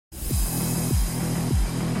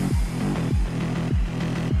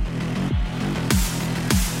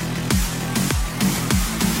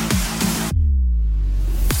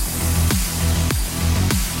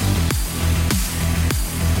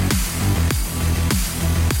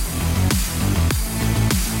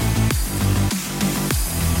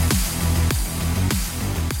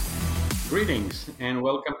Greetings and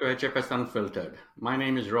welcome to HFS Unfiltered. My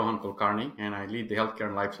name is Rohan Kulkarni and I lead the healthcare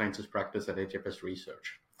and life sciences practice at HFS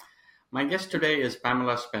Research. My guest today is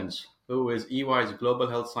Pamela Spence, who is EY's Global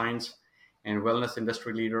Health Science and Wellness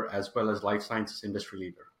Industry Leader as well as Life Sciences Industry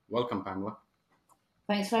Leader. Welcome, Pamela.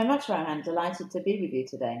 Thanks very much, Rohan. Delighted to be with you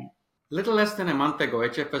today. Little less than a month ago,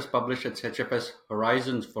 HFS published its HFS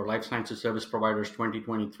Horizons for Life Sciences Service Providers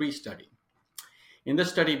 2023 study. In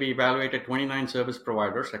this study, we evaluated 29 service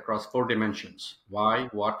providers across four dimensions: why,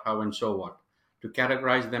 what, how, and so what, to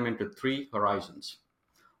categorize them into three horizons.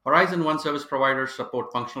 Horizon 1 service providers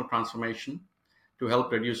support functional transformation to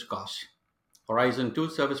help reduce costs. Horizon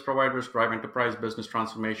 2 service providers drive enterprise business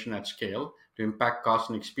transformation at scale to impact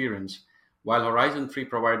cost and experience, while Horizon 3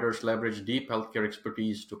 providers leverage deep healthcare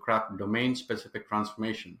expertise to craft domain-specific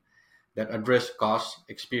transformation that address costs,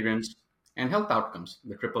 experience, and health outcomes,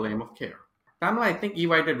 the triple aim of care. Pamela, I think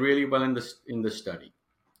EY did really well in this study.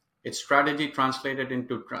 Its strategy translated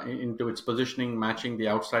into its positioning, matching the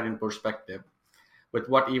outside-in perspective with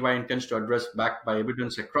what EY intends to address, backed by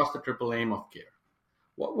evidence across the triple aim of care.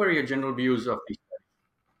 What were your general views of these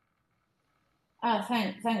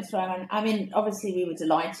Thanks, Rohan. I mean, obviously, we were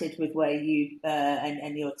delighted with where you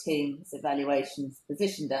and your team's evaluations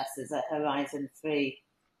positioned us as a Horizon 3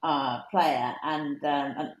 player, and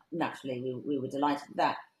naturally, we were delighted with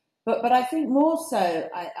that. But I think more so,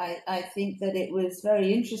 I think that it was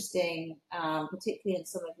very interesting, particularly in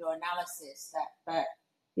some of your analysis, that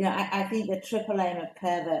I think the triple aim of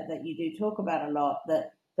care that you do talk about a lot,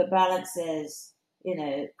 that the balance is,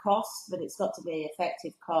 cost, but it's got to be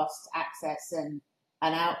effective cost, access, and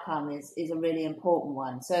outcome is a really important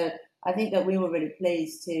one. So I think that we were really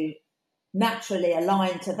pleased to naturally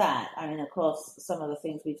align to that. I mean, of course, some of the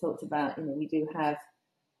things we talked about, we do have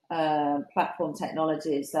platform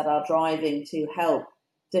technologies that are driving to help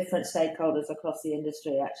different stakeholders across the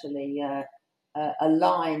industry actually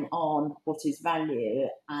align on what is value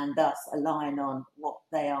and thus align on what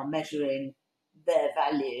they are measuring their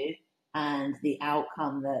value and the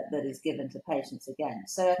outcome that is given to patients again.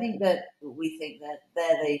 So I think that we think that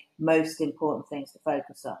they're the most important things to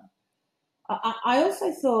focus on. I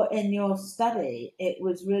also thought in your study it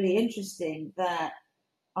was really interesting that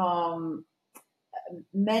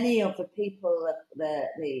many of the people, the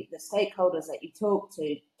stakeholders that you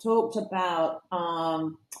talked about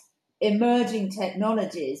emerging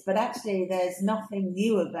technologies, but actually there's nothing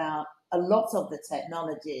new about a lot of the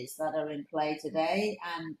technologies that are in play today,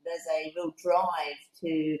 and there's a real drive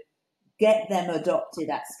to get them adopted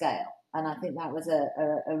at scale. And I think that was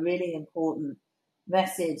a really important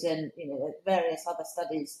message, and various other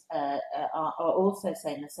studies are also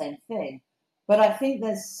saying the same thing. But I think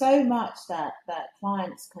there's so much that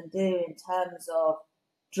clients can do in terms of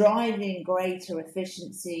driving greater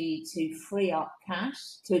efficiency to free up cash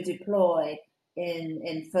to deploy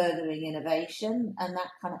in furthering innovation, and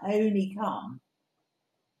that can only come,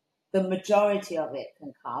 the majority of it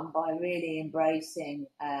can come by really embracing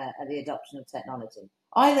the adoption of technology.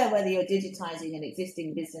 Either whether you're digitizing an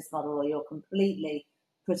existing business model or you're completely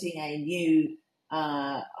putting a new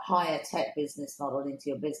higher tech business model into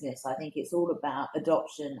your business, I think it's all about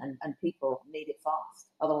adoption, and people need it fast.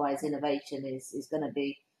 Otherwise, innovation is going to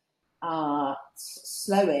be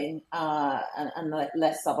slowing and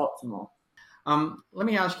less suboptimal. Let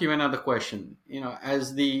me ask you another question.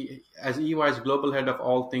 As EY's global head of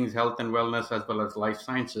all things health and wellness as well as life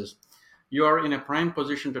sciences, you are in a prime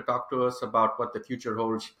position to talk to us about what the future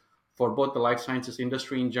holds for both the life sciences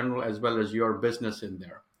industry in general as well as your business in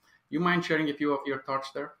there. You mind sharing a few of your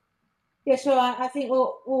thoughts there? Yeah, sure. I think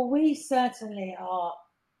we certainly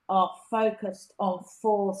are focused on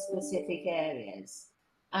four specific areas,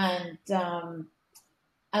 and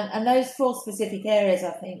those four specific areas,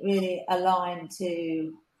 I think, really align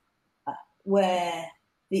to where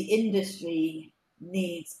the industry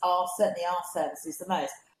needs certainly our services the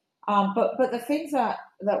most. But the things that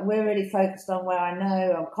we're really focused on, where I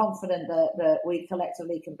know I'm confident that we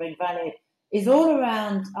collectively can bring value, is all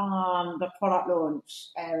around the product launch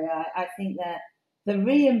area. I think that the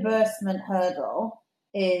reimbursement hurdle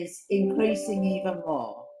is increasing even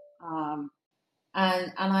more,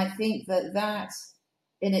 and I think that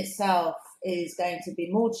in itself is going to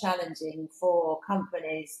be more challenging for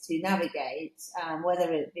companies to navigate,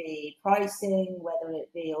 whether it be pricing, whether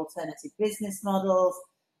it be alternative business models,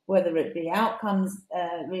 whether it be outcomes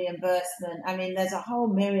reimbursement. I mean, there's a whole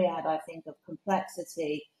myriad, I think, of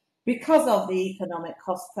complexity because of the economic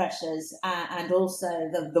cost pressures and also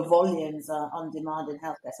the volumes on demand in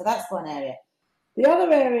healthcare. So that's one area. The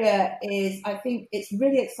other area is, I think it's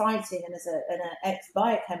really exciting, and as an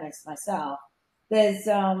ex-biochemist myself, there's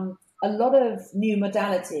a lot of new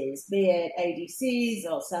modalities, be it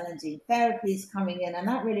ADCs or cell and gene therapies coming in, and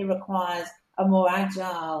that really requires a more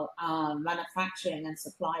agile manufacturing and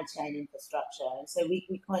supply chain infrastructure. And so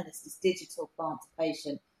we coin this digital plant to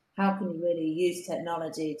patient. How can you really use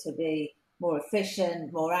technology to be more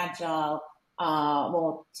efficient, more agile,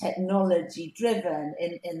 more technology driven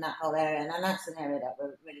in that whole area? And that's an area that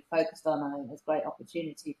we're really focused on. I think there's great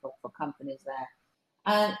opportunity for companies there.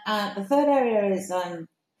 And the third area is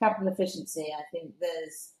capital efficiency. I think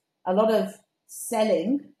there's a lot of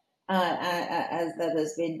selling as that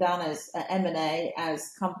has been done as M&A,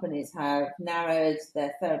 as companies have narrowed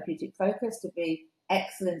their therapeutic focus to be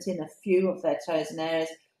excellent in a few of their chosen areas.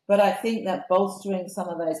 But I think that bolstering some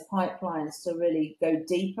of those pipelines to really go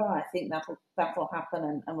deeper, I think that'll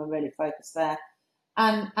happen, and we're really focused there.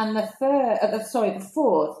 And the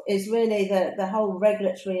fourth is really the whole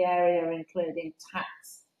regulatory area, including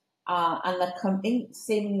tax, and the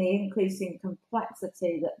seemingly increasing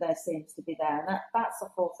complexity that there seems to be there. And that's the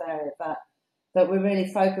fourth area that we're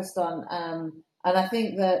really focused on. And I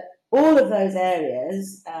think that all of those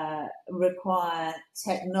areas require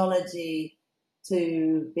technology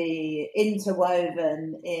to be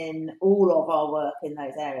interwoven in all of our work in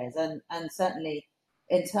those areas. And certainly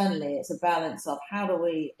internally, it's a balance of how do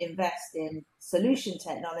we invest in solution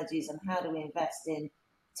technologies and how do we invest in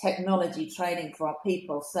technology training for our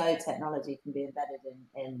people so technology can be embedded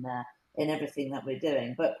in everything that we're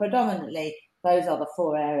doing. But predominantly, those are the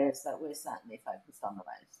four areas that we're certainly focused on the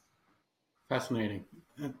most. Fascinating.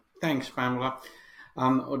 Thanks, Pamela. I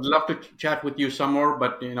would love to chat with you some more,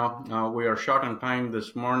 but we are short on time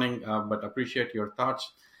this morning. But appreciate your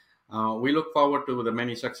thoughts. We look forward to the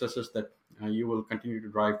many successes that you will continue to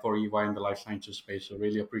drive for EY in the life sciences space. So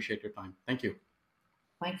really appreciate your time. Thank you.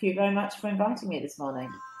 Thank you very much for inviting me this morning.